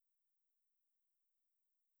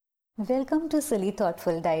Welcome to Silly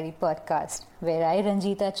Thoughtful Diary podcast, where I,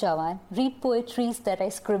 Ranjita Chavan, read poetries that I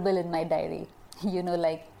scribble in my diary.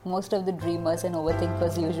 Like most of the dreamers and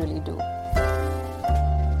overthinkers usually do.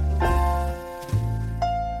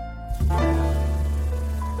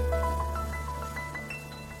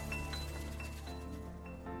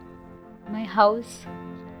 My house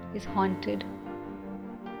is haunted.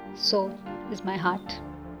 So is my heart.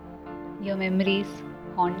 Your memories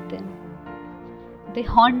haunt them. They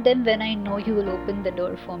haunt them when I know you will open the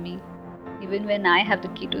door for me, even when I have the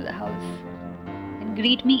key to the house, and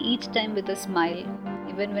greet me each time with a smile,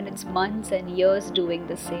 even when it's months and years doing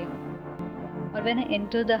the same. Or when I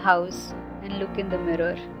enter the house and look in the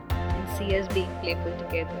mirror and see us being playful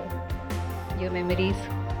together. Your memories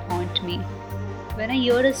haunt me. When I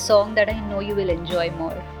hear a song that I know you will enjoy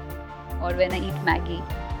more, or when I eat Maggie,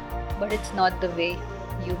 but it's not the way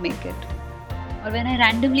you make it. Or when I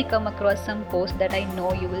randomly come across some post that I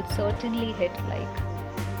know you will certainly hit like.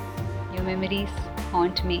 Your memories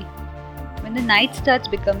haunt me. When the night starts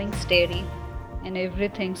becoming starry and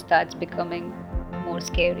everything starts becoming more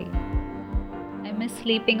scary. I miss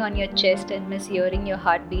sleeping on your chest and miss hearing your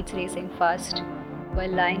heartbeats racing fast while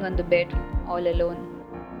lying on the bed all alone.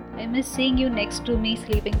 I miss seeing you next to me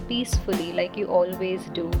sleeping peacefully like you always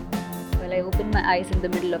do while I open my eyes in the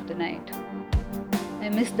middle of the night. I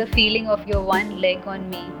miss the feeling of your one leg on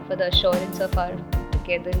me for the assurance of our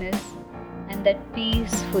togetherness and that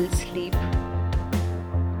peaceful sleep.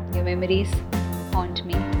 Your memories haunt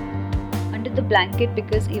me. Under the blanket,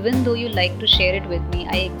 because even though you like to share it with me,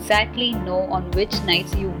 I exactly know on which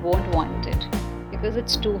nights you won't want it because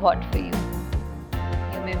it's too hot for you.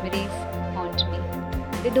 Your memories haunt me.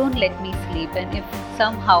 They don't let me sleep, and if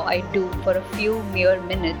somehow I do for a few mere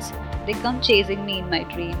minutes, they come chasing me in my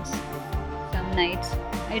dreams. Some nights,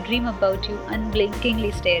 I dream about you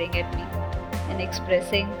unblinkingly staring at me and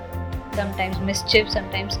expressing sometimes mischief,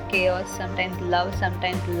 sometimes chaos, sometimes love,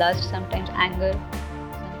 sometimes lust, sometimes anger,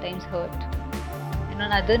 sometimes hurt. And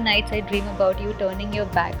on other nights, I dream about you turning your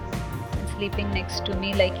back and sleeping next to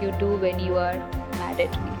me like you do when you are mad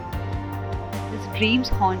at me. These dreams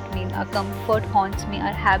haunt me, our comfort haunts me,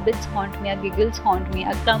 our habits haunt me, our giggles haunt me,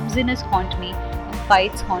 our clumsiness haunt me, our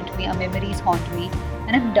fights haunt me, our memories haunt me.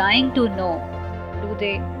 And I'm dying to know, do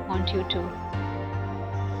they haunt you too?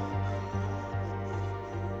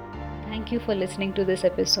 Thank you for listening to this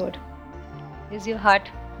episode. Is your heart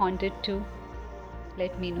haunted too?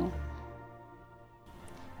 Let me know.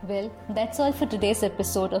 Well, that's all for today's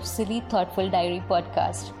episode of Silly Thoughtful Diary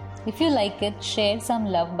podcast. If you like it, share some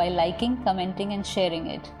love by liking, commenting and sharing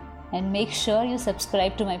it. And make sure you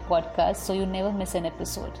subscribe to my podcast so you never miss an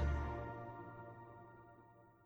episode.